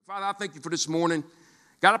Father, I thank you for this morning.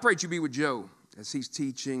 God, I pray that you be with Joe as he's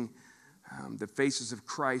teaching the Faces of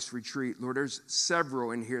Christ retreat. Lord, there's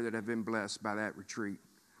several in here that have been blessed by that retreat.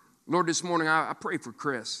 Lord, this morning I pray for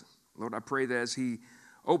Chris. Lord, I pray that as he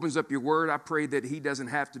opens up your word, I pray that he doesn't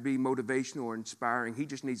have to be motivational or inspiring. He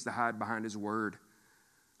just needs to hide behind his word.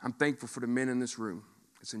 I'm thankful for the men in this room.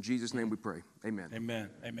 It's in Jesus' name we pray. Amen. Amen.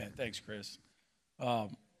 Amen. Thanks, Chris.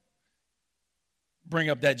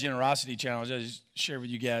 Bring up that generosity challenge. I just share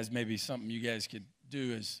with you guys maybe something you guys could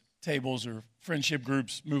do as tables or friendship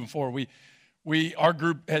groups moving forward. Our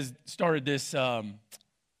group has started this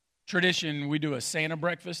tradition. We do a Santa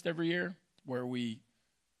breakfast every year where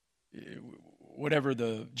whatever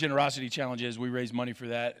the generosity challenge is, we raise money for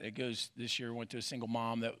that. It goes this year, went to a single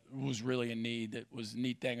mom that was really in need. That was a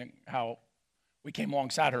neat thing how we came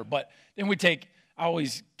alongside her. But then I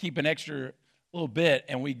always keep an extra little bit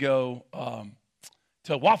and we go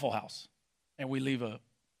to Waffle House, and we leave a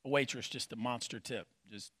waitress just a monster tip,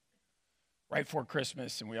 just right before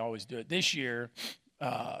Christmas, and we always do it. This year,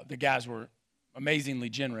 the guys were amazingly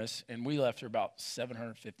generous, and we left her about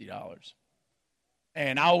 $750.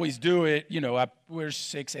 And I always do it, we're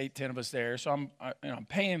 6, 8, 10 of us there, so I'm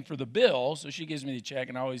paying for the bill, so she gives me the check,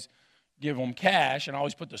 and I always give them cash, and I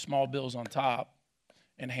always put the small bills on top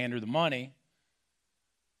and hand her the money.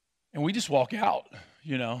 And we just walk out,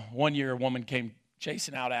 One year, a woman came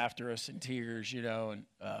chasing out after us in tears, and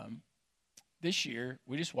this year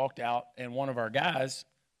we just walked out, and one of our guys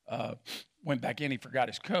went back in. He forgot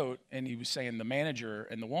his coat, and he was saying the manager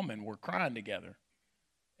and the woman were crying together,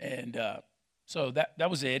 and so that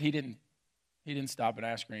was it. He didn't stop and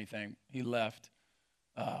ask her anything. He left,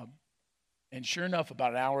 and sure enough,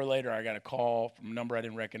 about an hour later, I got a call from a number I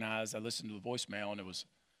didn't recognize. I listened to the voicemail, and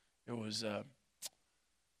it was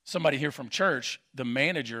somebody here from church. The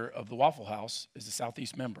manager of the Waffle House is a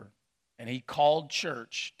Southeast member, and he called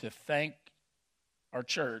church to thank our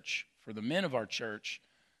church for the men of our church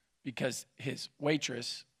because his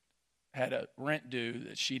waitress had a rent due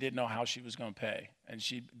that she didn't know how she was going to pay, and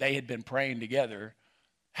they had been praying together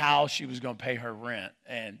how she was going to pay her rent,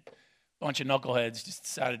 and a bunch of knuckleheads just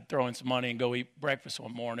decided to throw in some money and go eat breakfast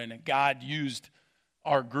one morning, and God used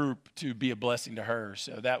our group to be a blessing to her.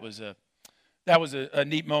 So that was a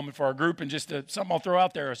neat moment for our group, and just something I'll throw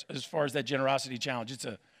out there as far as that generosity challenge.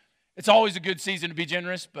 It's always a good season to be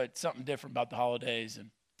generous, but something different about the holidays,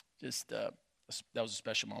 and just that was a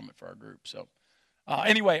special moment for our group. So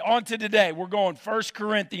anyway, on to today. We're going 1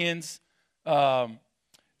 Corinthians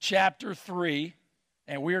chapter 3,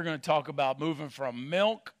 and we are going to talk about moving from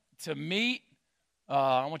milk to meat.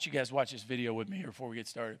 I want you guys to watch this video with me here before we get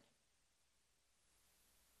started.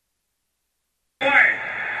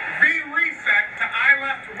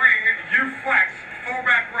 Flex,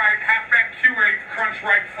 fullback right, halfback Q8, crunch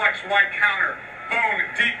right, flex right counter. Bone,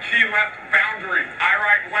 deep key left, boundary. I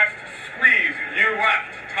right west, squeeze, U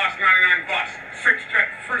left, toss 99 bust. 6-jet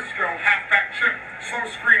Frisco, halfback chip, slow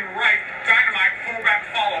screen right, dynamite, fullback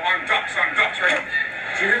follow on ducks right.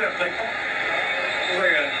 Did you hear that play call? It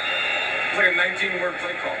was like a 19-word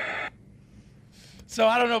play call. So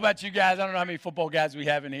I don't know about you guys. I don't know how many football guys we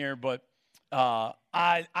have in here, but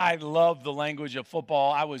I love the language of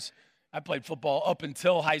football. I played football up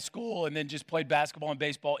until high school, and then just played basketball and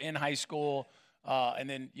baseball in high school, and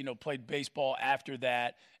then, played baseball after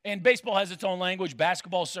that. And baseball has its own language.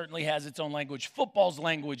 Basketball certainly has its own language. Football's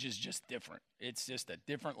language is just different. It's just a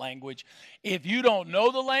different language. If you don't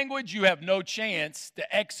know the language, you have no chance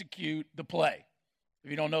to execute the play.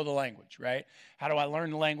 If you don't know the language, right? How do I learn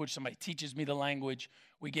the language? Somebody teaches me the language.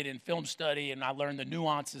 We get in film study, and I learn the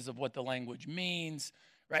nuances of what the language means,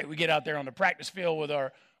 right? We get out there on the practice field with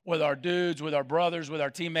our dudes, with our brothers, with our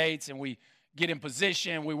teammates, and we get in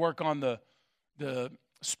position. We work on the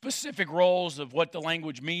specific roles of what the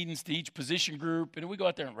language means to each position group, and we go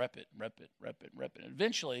out there and rep it. And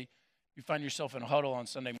eventually, you find yourself in a huddle on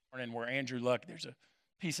Sunday morning where Andrew Luck, there's a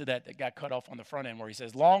piece of that got cut off on the front end where he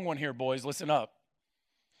says, "Long one here, boys, listen up."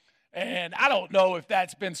 And I don't know if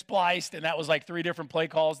that's been spliced and that was like 3 different play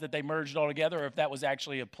calls that they merged all together, or if that was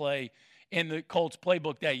actually a play in the Colts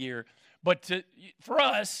playbook that year. But for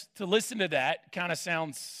us to listen to that kind of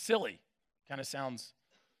sounds silly, kind of sounds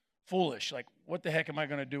foolish. Like, what the heck am I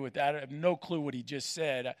going to do with that? I have no clue what he just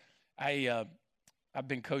said. I've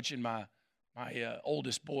been coaching my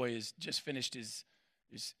oldest boy has just finished is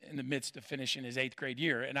in the midst of finishing his 8th grade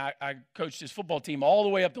year, and I coached his football team all the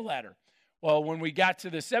way up the ladder. Well, when we got to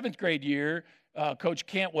the 7th grade year, Coach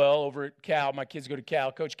Cantwell over at Cal, my kids go to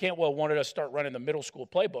Cal, Coach Cantwell wanted us to start running the middle school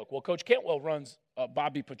playbook. Well, Coach Cantwell runs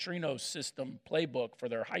Bobby Petrino's system playbook for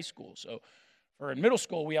their high school. So for in middle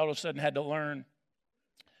school, we all of a sudden had to learn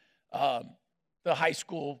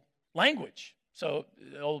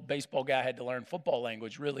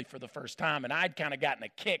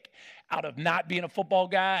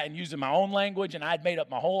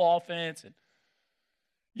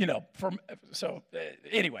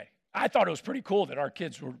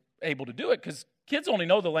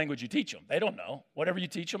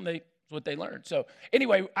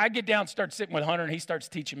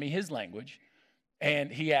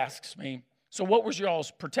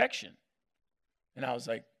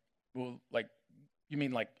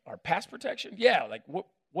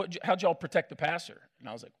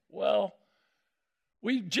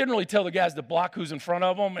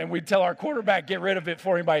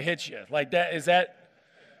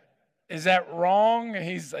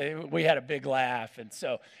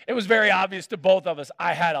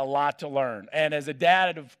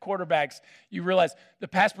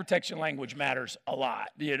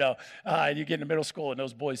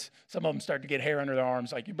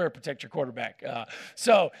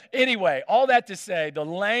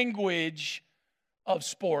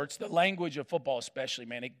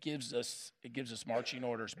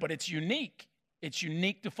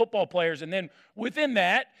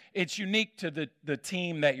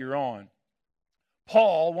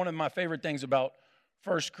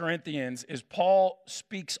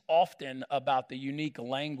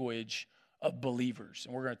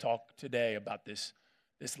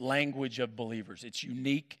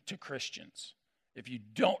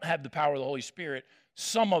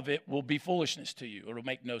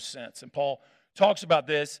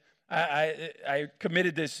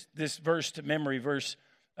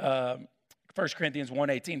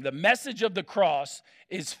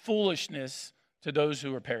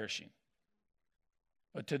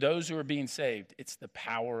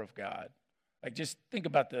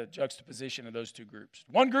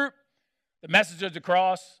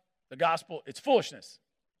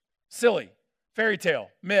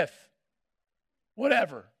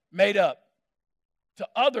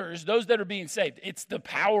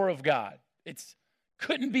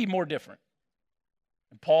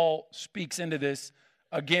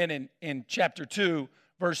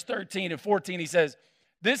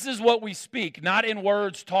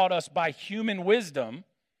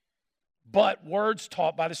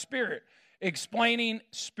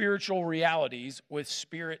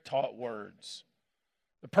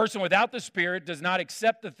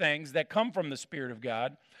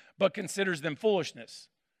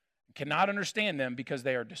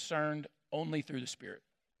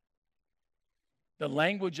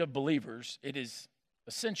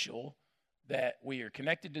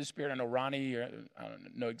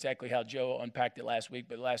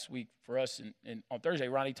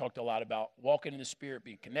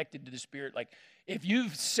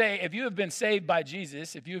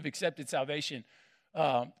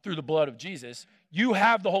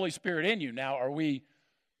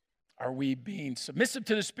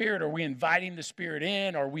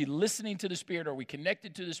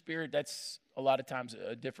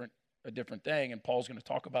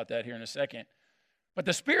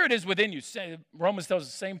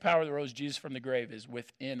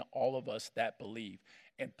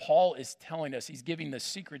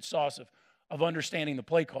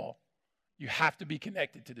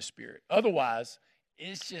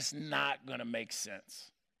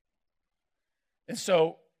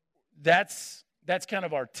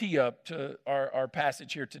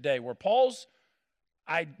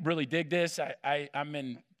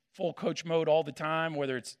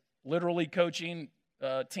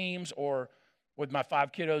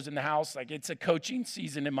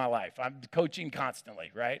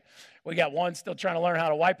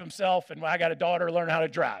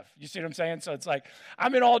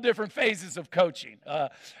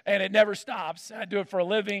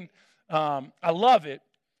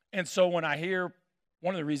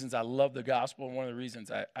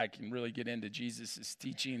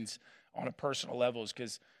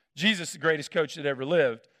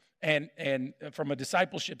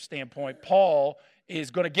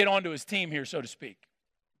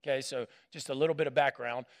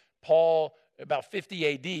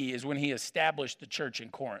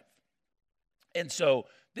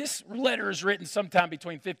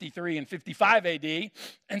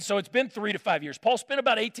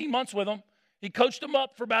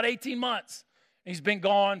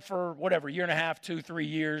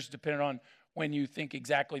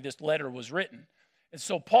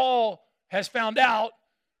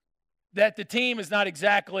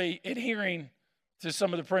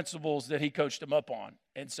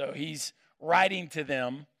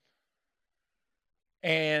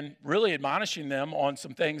and really admonishing them on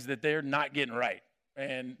some things that they're not getting right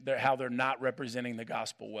and how they're not representing the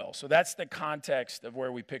gospel well. So that's the context of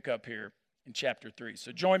where we pick up here in chapter 3.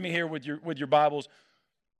 So join me here with your Bibles.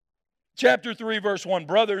 Chapter 3, verse 1,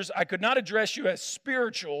 brothers, I could not address you as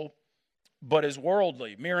spiritual, but as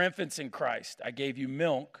worldly, mere infants in Christ. I gave you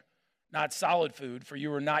milk, not solid food, for you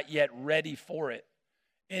were not yet ready for it.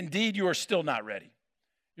 Indeed, you are still not ready.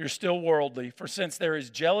 You're still worldly, for since there is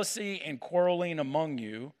jealousy and quarreling among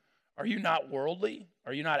you, are you not worldly?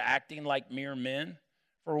 Are you not acting like mere men?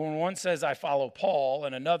 For when one says, I follow Paul,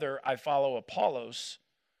 and another, I follow Apollos,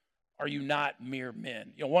 are you not mere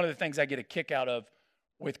men? You know, one of the things I get a kick out of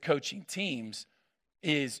with coaching teams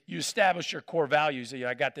is you establish your core values.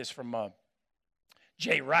 I got this from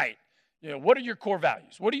Jay Wright. You know, what are your core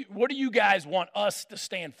values? What do you guys want us to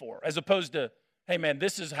stand for? As opposed to, hey man,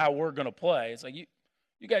 this is how we're going to play. It's like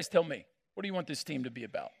you guys tell me. What do you want this team to be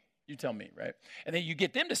about? You tell me, right? And then you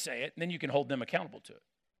get them to say it, and then you can hold them accountable to it,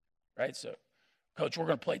 right? So, coach, we're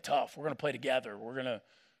going to play tough. We're going to play together. We're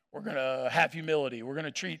going to have humility. We're going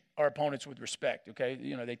to treat our opponents with respect, okay?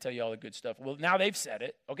 You know, they tell you all the good stuff. Well, now they've said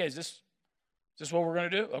it. Okay, is this what we're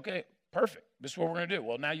going to do? Okay, perfect. This is what we're going to do.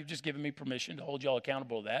 Well, now you've just given me permission to hold you all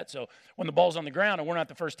accountable to that. So when the ball's on the ground and we're not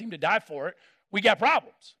the first team to die for it, we got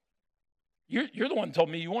problems. You're the one who told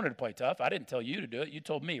me you wanted to play tough. I didn't tell you to do it. You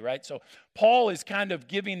told me, right? So Paul is kind of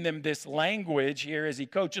giving them this language here as he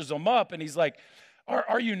coaches them up, and he's like,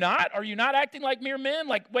 Are you not? Are you not acting like mere men?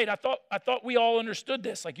 Like, wait, I thought we all understood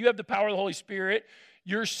this. Like, you have the power of the Holy Spirit.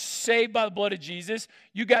 You're saved by the blood of Jesus.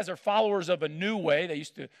 You guys are followers of a new way. They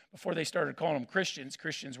used to, before they started calling them Christians,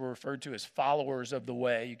 Christians were referred to as followers of the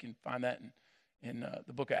way. You can find that in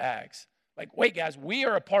the book of Acts. Like, wait, guys, we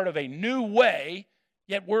are a part of a new way,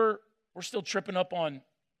 yet we're still tripping up on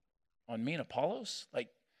me and Apollos? Like,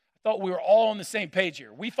 I thought we were all on the same page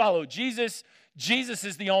here. We follow Jesus. Jesus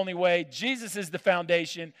is the only way. Jesus is the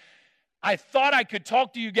foundation. I thought I could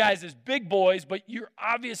talk to you guys as big boys, but you're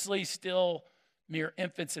obviously still mere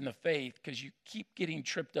infants in the faith because you keep getting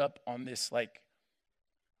tripped up on this, like,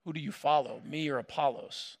 who do you follow, me or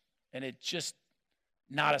Apollos? And it's just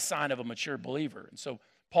not a sign of a mature believer. And so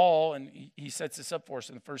Paul, and he sets this up for us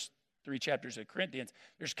in the first 3 chapters of Corinthians,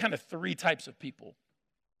 there's kind of 3 types of people.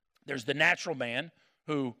 There's the natural man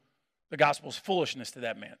who the gospel is foolishness to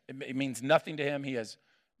that man. It means nothing to him. He has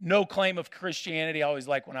no claim of Christianity. I always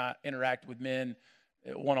like when I interact with men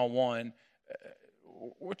one-on-one.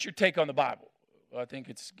 What's your take on the Bible? Well, I think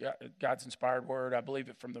it's God's inspired word. I believe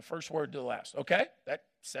it from the first word to the last. Okay, that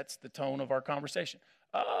sets the tone of our conversation.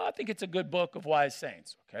 I think it's a good book of wise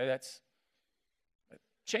sayings. Okay, that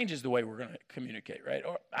changes the way we're going to communicate, right?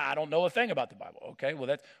 Or I don't know a thing about the Bible. Okay, well,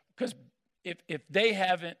 that's because if they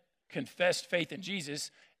haven't confessed faith in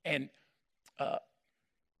Jesus and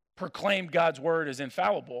proclaimed God's word as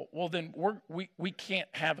infallible, well, then we can't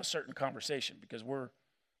have a certain conversation because we're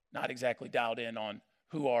not exactly dialed in on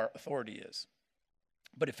who our authority is.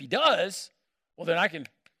 But if he does, well, then I can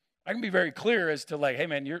be very clear as to, like, hey,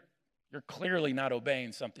 man, you're clearly not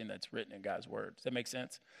obeying something that's written in God's word. Does that make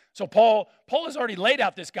sense? So Paul has already laid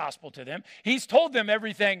out this gospel to them. He's told them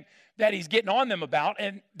everything that he's getting on them about,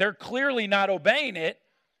 and they're clearly not obeying it,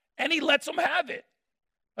 and he lets them have it.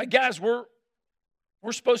 Like, guys, we're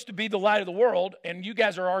supposed to be the light of the world, and you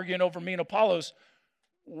guys are arguing over me and Apollos.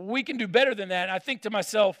 We can do better than that. And I think to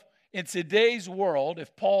myself, in today's world,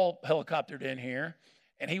 if Paul helicoptered in here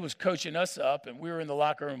and he was coaching us up and we were in the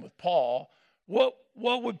locker room with Paul, what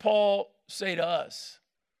would Paul say to us?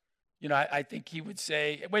 You know, I think he would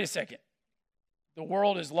say, wait a second. The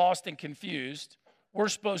world is lost and confused. We're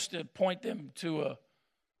supposed to point them to a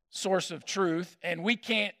source of truth, and we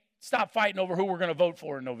can't stop fighting over who we're going to vote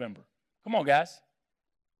for in November. Come on, guys.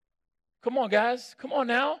 Come on, guys. Come on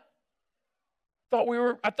now.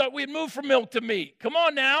 I thought we had moved from milk to meat. Come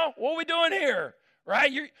on now. What are we doing here?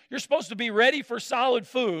 Right? You're supposed to be ready for solid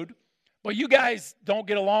food, but you guys don't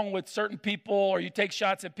get along with certain people, or you take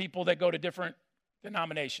shots at people that go to different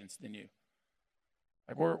denominations than you.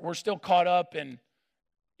 Like, we're still caught up in,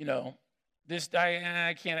 you know, this guy,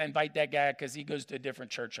 I can't invite that guy because he goes to a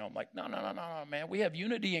different church home. Like, no, man. We have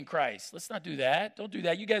unity in Christ. Let's not do that. Don't do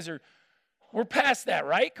that. You guys we're past that,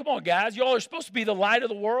 right? Come on, guys. You all are supposed to be the light of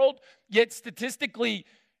the world, yet statistically,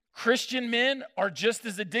 Christian men are just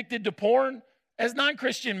as addicted to porn as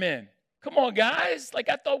non-Christian men. Come on, guys. Like,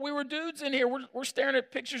 I thought we were dudes in here. We're staring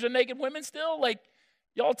at pictures of naked women still. Like,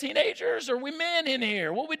 y'all teenagers, or we men in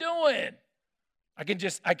here? What are we doing?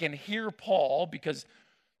 I can hear Paul, because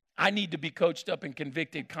I need to be coached up and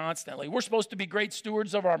convicted constantly. We're supposed to be great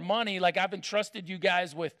stewards of our money. Like, I've entrusted you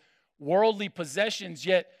guys with worldly possessions,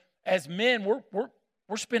 yet as men, we're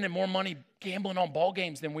We're spending more money gambling on ball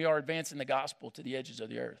games than we are advancing the gospel to the edges of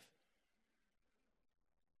the earth.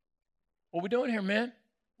 What we doing here, man?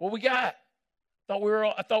 What we got? I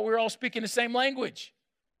thought we were all speaking the same language.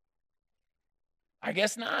 I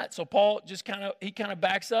guess not. So Paul just kind of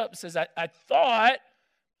backs up and says, I thought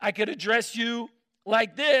I could address you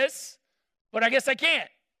like this, but I guess I can't.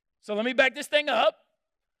 So let me back this thing up.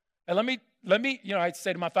 And let me, I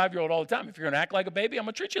say to my 5-year-old all the time, if you're going to act like a baby, I'm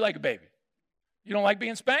going to treat you like a baby. You don't like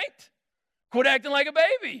being spanked? Quit acting like a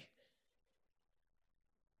baby.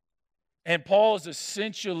 And Paul is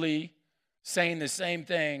essentially saying the same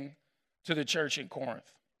thing to the church in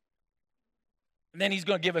Corinth. And then he's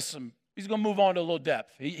going to give us he's going to move on to a little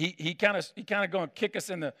depth. He kind of going to kick us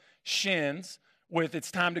in the shins with it's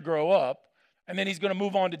time to grow up. And then he's going to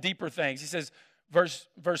move on to deeper things. He says, verse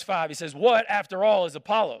 5, he says, what, after all, is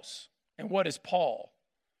Apollos? And what is Paul?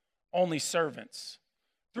 Only servants,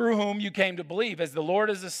 through whom you came to believe, as the Lord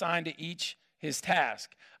has assigned to each his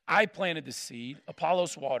task. I planted the seed,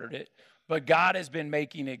 Apollos watered it, but God has been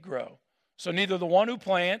making it grow. So neither the one who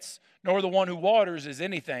plants nor the one who waters is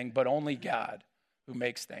anything, but only God who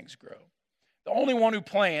makes things grow. The one who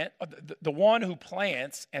plants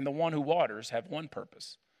and the one who waters have one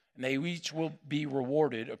purpose, and they each will be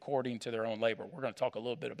rewarded according to their own labor. We're going to talk a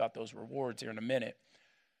little bit about those rewards here in a minute.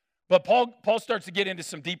 But Paul starts to get into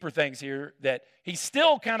some deeper things here that he's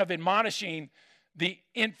still kind of admonishing the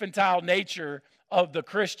infantile nature of the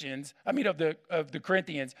Christians, of the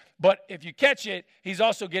Corinthians. But if you catch it, he's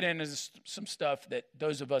also getting into some stuff that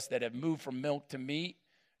those of us that have moved from milk to meat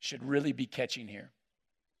should really be catching here.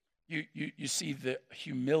 You see the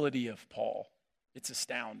humility of Paul. It's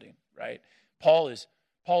astounding, right? Paul is,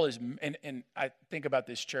 and I think about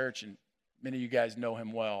this church, and many of you guys know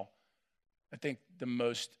him well. I think the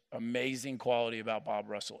most amazing quality about Bob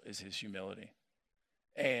Russell is his humility.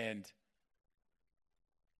 And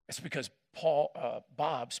it's because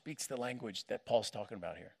Bob speaks the language that Paul's talking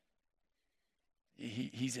about here.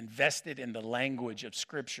 He's invested in the language of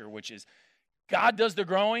Scripture, which is God does the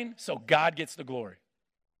growing, so God gets the glory.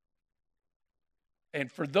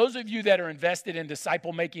 And for those of you that are invested in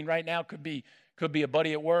disciple making right now, could be a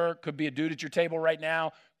buddy at work, could be a dude at your table right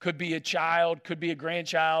now, could be a child, could be a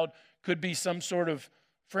grandchild, could be some sort of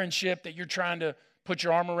friendship that you're trying to put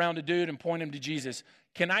your arm around a dude and point him to Jesus.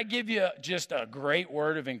 Can I give you just a great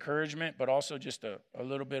word of encouragement, but also just a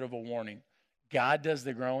little bit of a warning? God does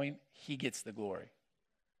the growing, he gets the glory.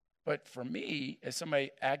 But for me, as somebody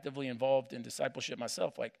actively involved in discipleship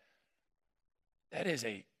myself, like, that is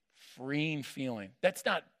a freeing feeling.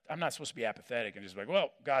 I'm not supposed to be apathetic and just like, well,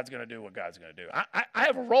 God's going to do what God's going to do. I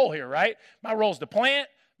have a role here, right? My role is to plant.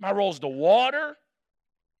 My role is to water.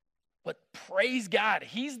 But praise God,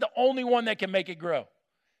 he's the only one that can make it grow.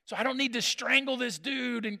 So I don't need to strangle this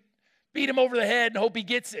dude and beat him over the head and hope he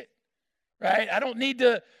gets it, right? I don't need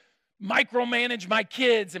to micromanage my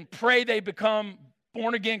kids and pray they become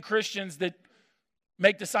born-again Christians that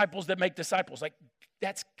make disciples that make disciples. Like,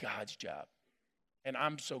 that's God's job. And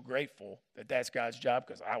I'm so grateful that that's God's job,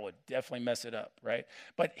 because I would definitely mess it up, right?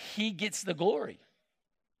 But he gets the glory.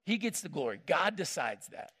 He gets the glory. God decides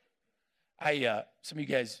that. Some of you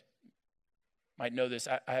guys might know this.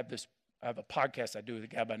 I have a podcast I do with a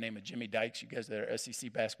guy by the name of Jimmy Dykes. You guys that are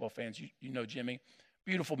SEC basketball fans, you know Jimmy.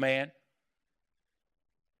 Beautiful man.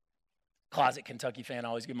 Closet Kentucky fan. I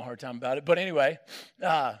always give him a hard time about it. But anyway,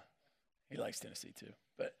 he likes Tennessee too.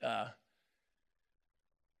 But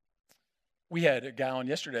we had a guy on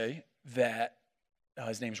yesterday that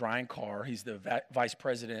his name's Ryan Carr. He's the vice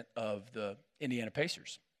president of the Indiana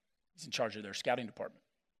Pacers. He's in charge of their scouting department.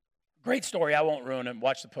 Great story. I won't ruin it.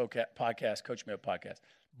 Watch the podcast, Coach Me Up podcast.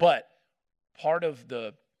 But part of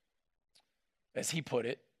as he put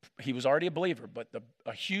it, he was already a believer, but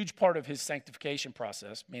a huge part of his sanctification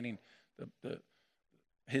process, meaning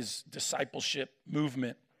his discipleship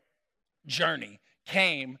movement journey,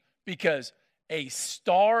 came because a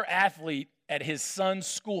star athlete at his son's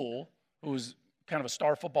school, who was kind of a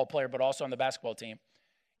star football player but also on the basketball team,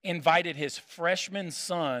 invited his freshman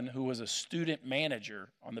son, who was a student manager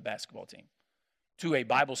on the basketball team, to a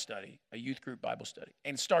Bible study, a youth group Bible study,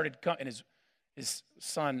 and and his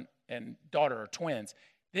son and daughter are twins.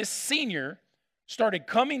 This senior started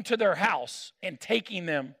coming to their house and taking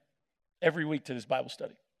them every week to this Bible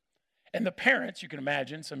study. And the parents, you can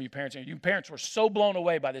imagine, some of you parents were so blown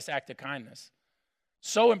away by this act of kindness,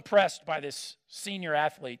 so impressed by this senior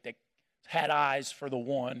athlete that had eyes for the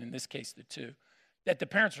one, in this case the two, that the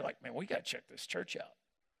parents were like, man, we got to check this church out.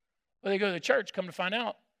 Well, they go to the church, come to find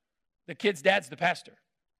out, the kid's dad's the pastor.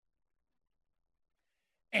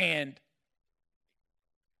 And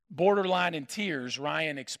borderline in tears,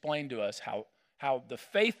 Ryan explained to us how the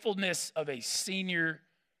faithfulness of a senior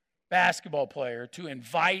basketball player to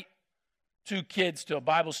invite two kids to a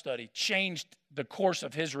Bible study changed the course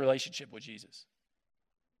of his relationship with Jesus.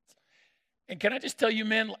 And can I just tell you,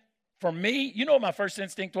 men, for me, you know what my first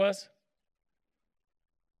instinct was?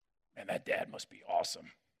 Man, that dad must be awesome.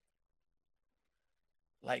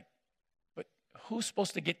 Like, but who's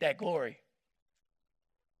supposed to get that glory?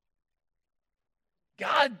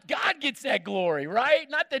 God gets that glory, right?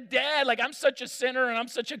 Not the dad. Like, I'm such a sinner and I'm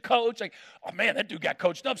such a coach. Like, oh man, that dude got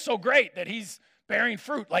coached up so great that he's bearing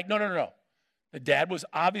fruit. Like, no. The dad was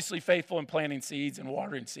obviously faithful in planting seeds and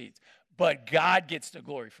watering seeds, but God gets the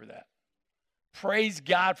glory for that. Praise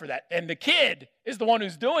God for that. And the kid is the one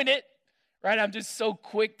who's doing it, right? I'm just so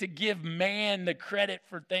quick to give man the credit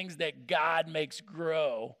for things that God makes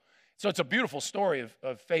grow. So it's a beautiful story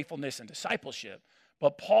of faithfulness and discipleship.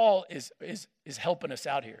 But Paul is helping us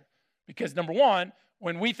out here. Because number one,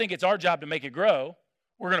 when we think it's our job to make it grow,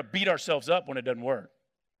 we're going to beat ourselves up when it doesn't work.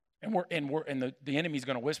 And the enemy's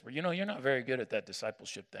going to whisper, you know, you're not very good at that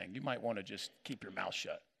discipleship thing. You might want to just keep your mouth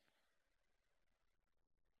shut.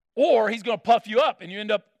 Or he's going to puff you up and you end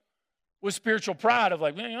up with spiritual pride of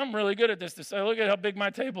like, man, I'm really good at this. Look at how big my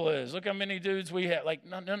table is. Look how many dudes we have. Like,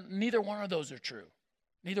 neither one of those are true.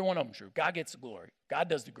 Neither one of them are true. God gets the glory. God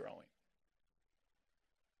does the growing.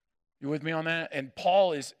 You with me on that? And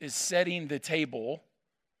Paul is setting the table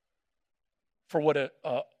for what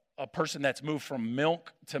a person that's moved from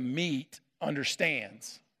milk to meat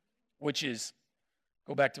understands, which is,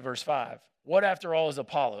 go back to verse 5. What after all is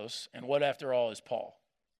Apollos and what after all is Paul?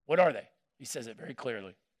 What are they? He says it very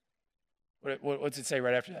clearly. What's it say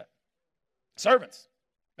right after that? Servants.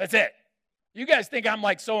 That's it. You guys think I'm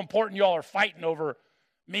like so important y'all are fighting over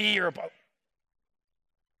me or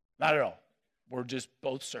not at all. We're just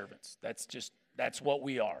both servants. That's what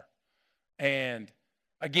we are. And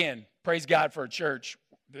again, praise God for a church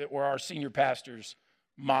where our senior pastors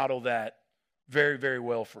model that very, very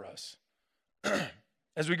well for us.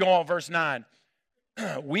 As we go on, verse 9,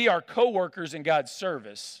 we are co-workers in God's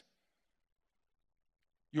service.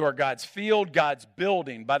 You are God's field, God's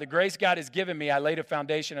building. By the grace God has given me, I laid a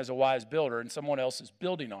foundation as a wise builder, and someone else is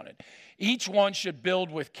building on it. Each one should build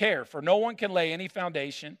with care, for no one can lay any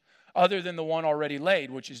foundation other than the one already laid,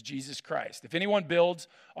 which is Jesus Christ. If anyone builds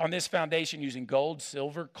on this foundation using gold,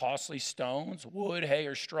 silver, costly stones, wood, hay,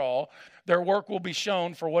 or straw, their work will be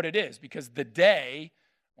shown for what it is, because the day,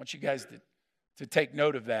 I want you guys to take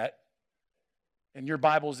note of that. In your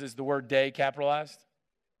Bibles, is the word day capitalized?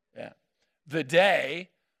 Yeah. The day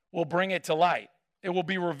will bring it to light. It will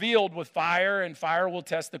be revealed with fire, and fire will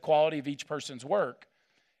test the quality of each person's work.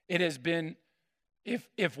 It has been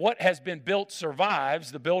If what has been built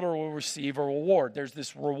survives, the builder will receive a reward. There's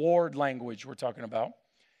this reward language we're talking about.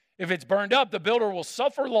 If it's burned up, the builder will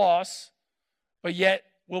suffer loss, but yet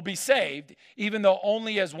will be saved, even though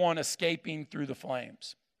only as one escaping through the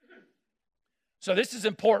flames. So this is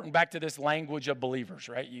important, back to this language of believers,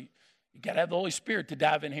 right? You got to have the Holy Spirit to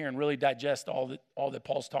dive in here and really digest all that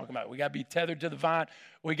Paul's talking about. We got to be tethered to the vine.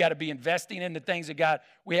 We got to be investing in the things of God.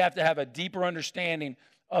 We have to have a deeper understanding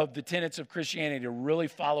of the tenets of Christianity to really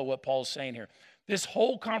follow what Paul's saying here. This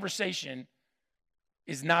whole conversation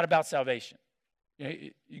is not about salvation.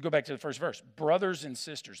 You go back to the first verse. Brothers and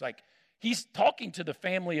sisters. Like, he's talking to the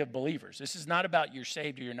family of believers. This is not about you're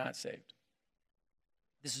saved or you're not saved.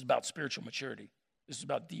 This is about spiritual maturity. This is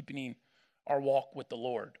about deepening our walk with the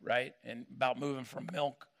Lord, right? And about moving from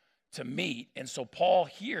milk to meat. And so Paul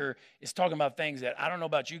here is talking about things that I don't know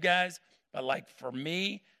about you guys, but like for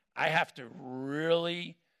me, I have to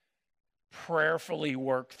really prayerfully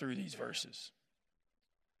work through these verses.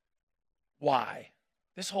 Why?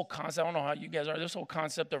 This whole concept, I don't know how you guys are, this whole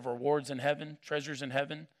concept of rewards in heaven, treasures in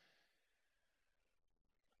heaven,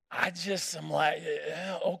 I'm like,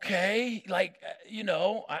 okay. Like, you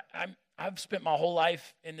know, I've spent my whole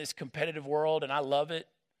life in this competitive world and I love it.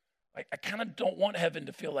 Like, I kind of don't want heaven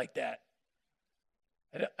to feel like that.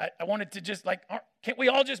 I want it to just like, can't we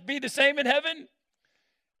all just be the same in heaven?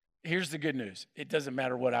 Here's the good news. It doesn't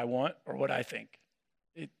matter what I want or what I think.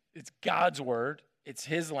 It's God's word. It's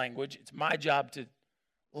his language. It's my job to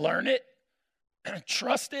learn it,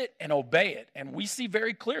 trust it, and obey it. And we see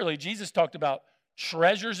very clearly, Jesus talked about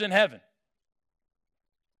treasures in heaven.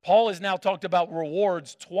 Paul has now talked about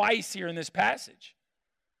rewards twice here in this passage.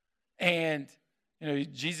 And, you know,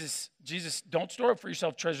 Jesus, don't store up for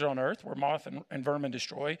yourself treasure on earth where moth and vermin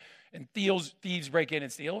destroy and thieves break in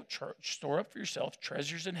and steal. Store up for yourself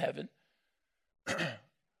treasures in heaven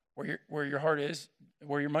where your heart is,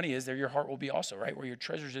 where your money is, there your heart will be also, right? Where your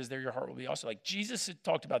treasures is, there your heart will be also. Like Jesus had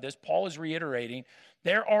talked about this. Paul is reiterating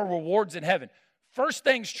there are rewards in heaven. First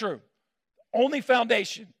thing's true. only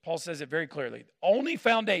foundation, Paul says it very clearly, the only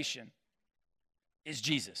foundation is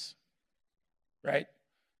Jesus, right?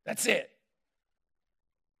 That's it.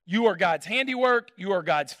 You are God's handiwork. You are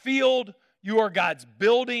God's field. You are God's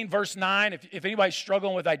building. Verse 9, if anybody's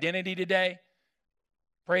struggling with identity today,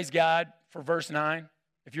 praise God for verse 9.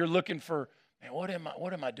 If you're looking for, man, what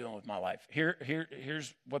am I doing with my life?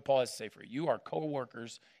 Here's what Paul has to say for you. You are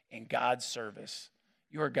co-workers in God's service.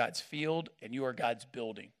 You are God's field, and you are God's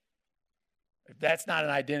building. If that's not an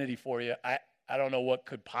identity for you, I don't know what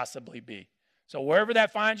could possibly be. So wherever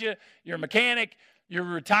that finds you, you're a mechanic, you're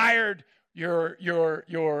retired, you're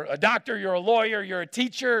a doctor, you're a lawyer, you're a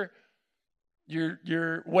teacher,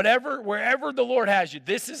 you're whatever, wherever the Lord has you,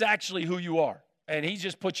 this is actually who you are. And he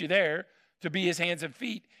just put you there to be his hands and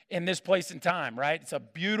feet in this place and time, right? It's a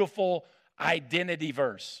beautiful identity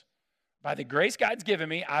verse. By the grace God's given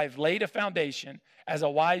me, I've laid a foundation as a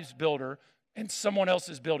wise builder, and someone else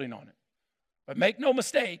is building on it. But make no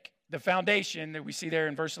mistake, the foundation that we see there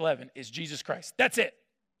in verse 11 is Jesus Christ. That's it.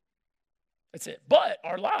 That's it. But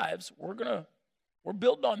our lives, we're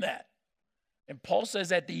building on that. And Paul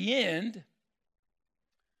says at the end,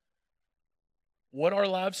 what our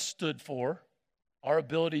lives stood for, our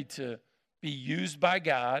ability to be used by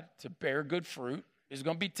God to bear good fruit, is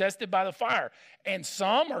going to be tested by the fire. And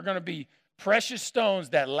some are going to be precious stones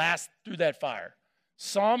that last through that fire.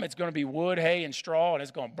 Some, it's going to be wood, hay, and straw, and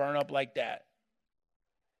it's going to burn up like that.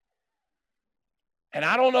 And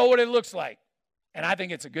I don't know what it looks like. And I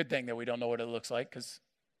think it's a good thing that we don't know what it looks like, because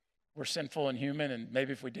we're sinful and human, and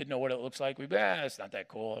maybe if we did know what it looks like, we'd be, it's not that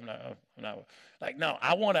cool. I'm not like, no,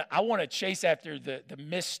 I want to chase after the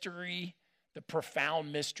mystery, the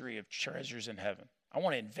profound mystery of treasures in heaven. I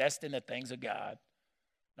want to invest in the things of God.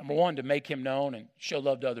 Number one, to make him known and show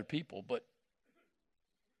love to other people. But,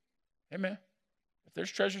 hey, man, if there's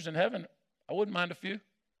treasures in heaven, I wouldn't mind a few.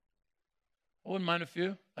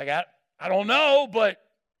 Like, I don't know, but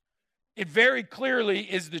it very clearly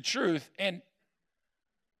is the truth. And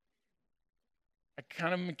I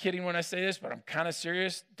kind of am kidding when I say this, but I'm kind of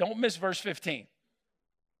serious. Don't miss verse 15.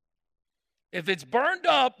 If it's burned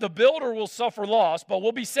up, the builder will suffer loss, but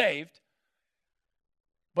will be saved.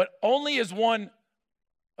 But only as one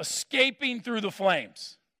escaping through the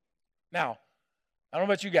flames. Now, I don't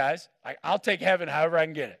know about you guys. I'll take heaven however I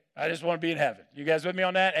can get it. I just want to be in heaven. You guys with me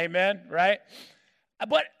on that? Amen? Right?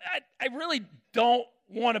 But I really don't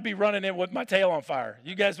want to be running in with my tail on fire.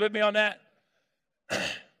 You guys with me on that?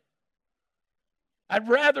 I'd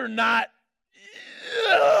rather not.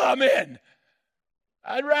 I'm in.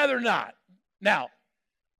 I'd rather not. Now,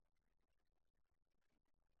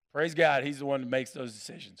 praise God, he's the one that makes those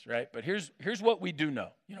decisions, right? But here's what we do know.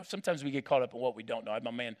 You know, sometimes we get caught up in what we don't know.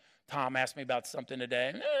 My man Tom asked me about something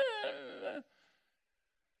today.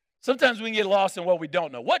 Sometimes we can get lost in what we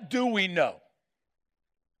don't know. What do we know?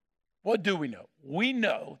 What do we know? We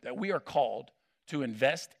know that we are called to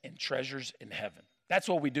invest in treasures in heaven. That's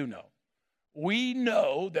what we do know. We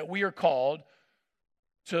know that we are called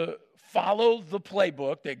to follow the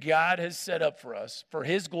playbook that God has set up for us for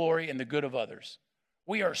his glory and the good of others.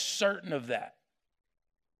 We are certain of that.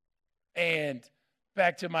 And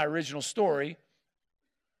back to my original story,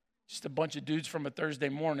 just a bunch of dudes from a Thursday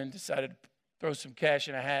morning decided to throw some cash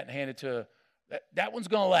in a hat and hand it to that one's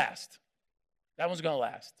going to last. That one's going to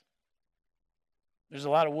last. There's a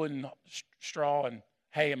lot of wood and straw and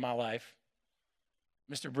hay in my life.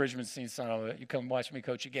 Mr. Bridgman's seen some of it. You come watch me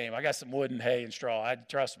coach a game. I got some wood and hay and straw.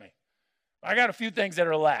 Trust me. I got a few things that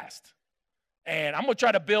are last. And I'm going to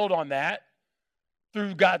try to build on that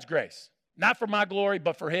through God's grace. Not for my glory,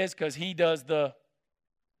 but for his, because he does the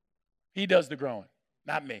growing,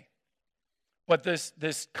 not me. But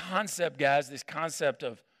this concept, guys, this concept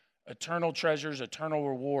of eternal treasures, eternal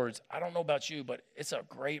rewards, I don't know about you, but it's a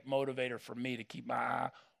great motivator for me to keep my eye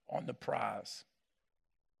on the prize.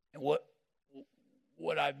 And what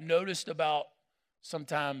I've noticed about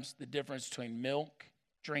sometimes the difference between milk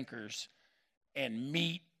drinkers and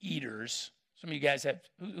meat eaters, some of you guys have,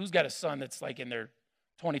 who's got a son that's like in their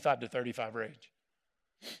 25 to 35 range?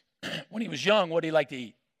 When he was young, what did he like to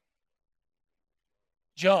eat?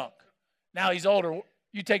 Junk. Now he's older.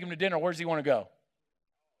 You take him to dinner, where does he want to go?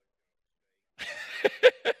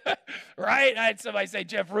 Right? I had somebody say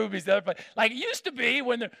Jeff Ruby's the other place. Like it used to be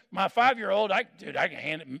when my 5-year-old, I can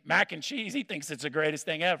hand him mac and cheese. He thinks it's the greatest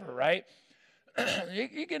thing ever, right?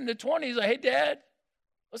 You get in the 20s, like, hey, Dad,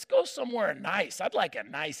 let's go somewhere nice. I'd like a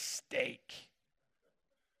nice steak.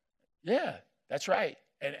 Yeah, that's right.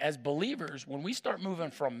 And as believers, when we start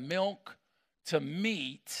moving from milk to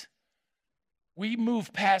meat, we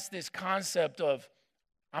move past this concept of,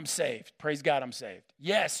 I'm saved. Praise God, I'm saved.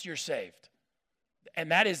 Yes, you're saved.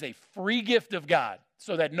 And that is a free gift of God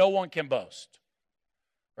so that no one can boast.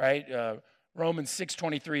 Right? Romans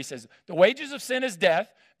 6:23 says, the wages of sin is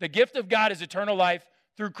death. The gift of God is eternal life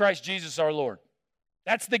through Christ Jesus our Lord.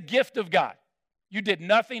 That's the gift of God. You did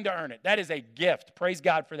nothing to earn it. That is a gift. Praise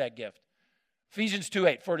God for that gift. Ephesians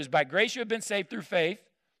 2:8, for it is by grace you have been saved through faith,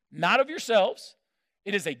 not of yourselves.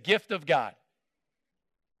 It is a gift of God.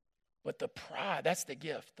 But the prize, that's the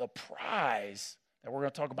gift. The prize that we're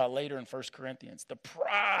going to talk about later in 1 Corinthians, the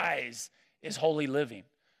prize is holy living.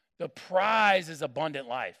 The prize is abundant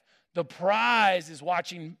life. The prize is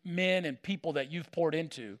watching men and people that you've poured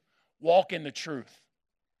into walk in the truth.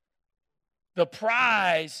 The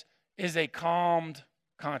prize is a calmed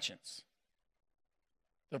conscience.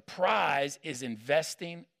 The prize is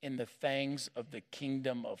investing in the things of the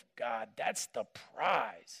kingdom of God. That's the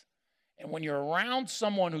prize. And when you're around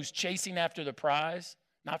someone who's chasing after the prize,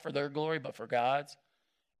 not for their glory, but for God's,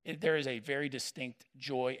 there is a very distinct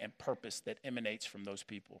joy and purpose that emanates from those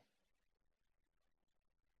people.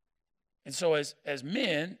 And so as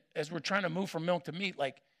men, as we're trying to move from milk to meat,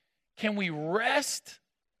 like, can we rest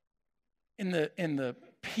in the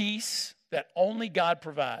peace that only God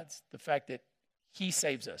provides, the fact that He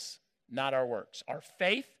saves us, not our works. Our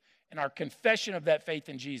faith and our confession of that faith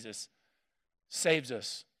in Jesus saves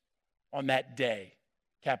us on that day,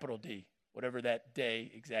 capital D, whatever that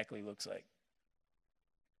day exactly looks like.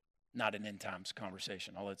 Not an end times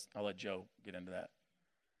conversation. I'll let Joe get into that.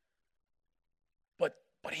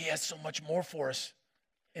 But He has so much more for us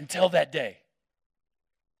until that day.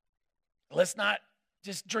 Let's not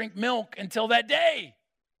just drink milk until that day.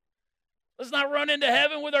 Let's not run into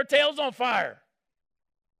heaven with our tails on fire.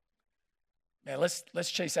 Man,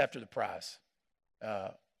 let's chase after the prize.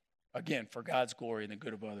 Again, for God's glory and the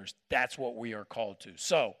good of others. That's what we are called to.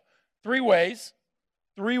 So, three ways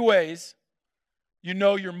you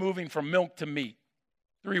know you're moving from milk to meat.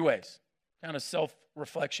 3 ways. Kind of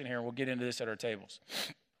self-reflection here, and we'll get into this at our tables.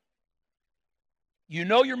 You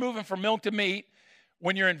know you're moving from milk to meat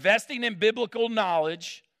when you're investing in biblical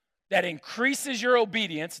knowledge that increases your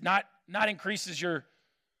obedience, not increases your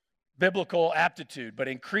biblical aptitude, but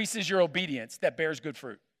increases your obedience that bears good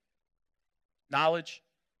fruit. Knowledge,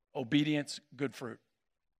 obedience, good fruit.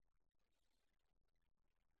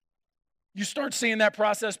 You start seeing that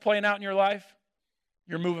process playing out in your life,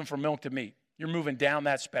 you're moving from milk to meat. You're moving down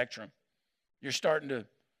that spectrum. You're starting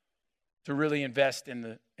to really invest in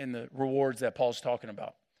the rewards that Paul's talking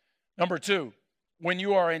about. Number 2, when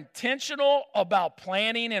you are intentional about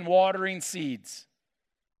planting and watering seeds.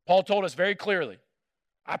 Paul told us very clearly,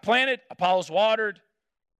 I planted, Apollos watered,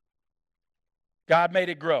 God made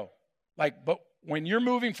it grow. But when you're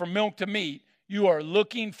moving from milk to meat, you are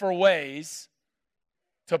looking for ways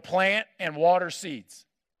to plant and water seeds.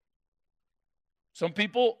 Some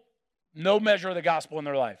people, no measure of the gospel in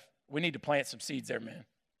their life. We need to plant some seeds there, man.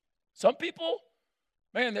 Some people,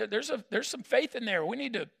 man, there's some faith in there. We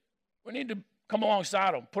need to come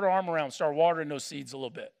alongside them, put our arm around, start watering those seeds a little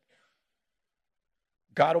bit.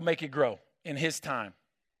 God will make it grow in His time.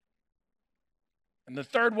 And the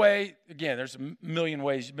third way, again, there's a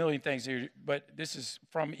million things here, but this is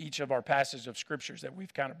from each of our passages of scriptures that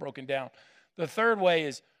we've kind of broken down. The third way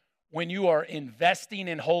is when you are investing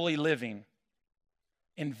in holy living,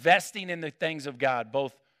 investing in the things of God,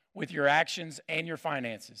 both with your actions and your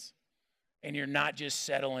finances, and you're not just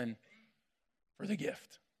settling for the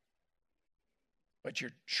gift, but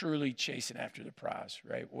you're truly chasing after the prize,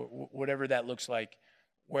 right? Whatever that looks like,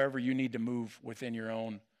 wherever you need to move within your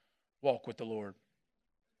own walk with the Lord.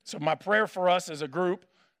 So my prayer for us as a group,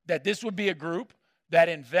 that this would be a group that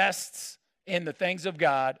invests in the things of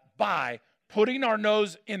God by putting our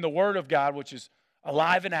nose in the Word of God, which is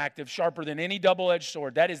alive and active, sharper than any double-edged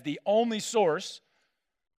sword. That is the only source.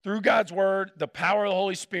 Through God's Word, the power of the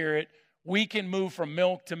Holy Spirit, we can move from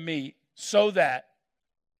milk to meat so that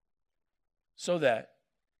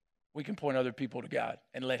we can point other people to God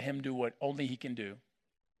and let Him do what only He can do,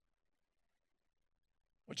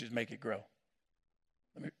 which is make it grow.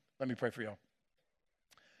 Let me pray for y'all.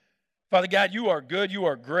 Father God, You are good, You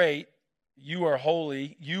are great, You are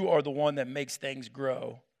holy, You are the one that makes things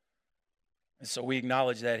grow. And so we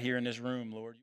acknowledge that here in this room, Lord.